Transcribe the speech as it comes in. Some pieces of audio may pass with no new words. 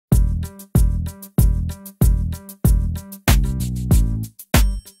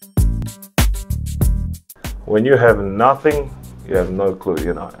when you have nothing, you have no clue,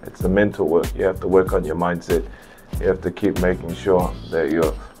 you know. It's the mental work. You have to work on your mindset. You have to keep making sure that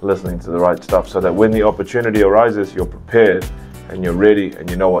you're listening to the right stuff so that when the opportunity arises, you're prepared and you're ready and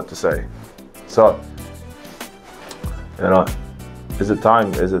you know what to say. So, you know, is it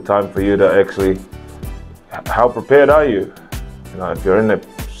time for you to actually, how prepared are you? You know, if you're in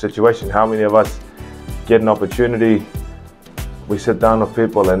a situation, how many of us get an opportunity, we sit down with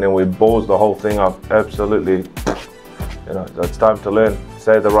people and then we balls the whole thing up? Absolutely. You know, it's time to learn,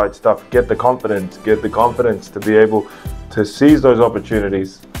 say the right stuff, get the confidence to be able to seize those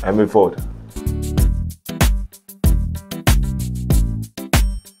opportunities and move forward.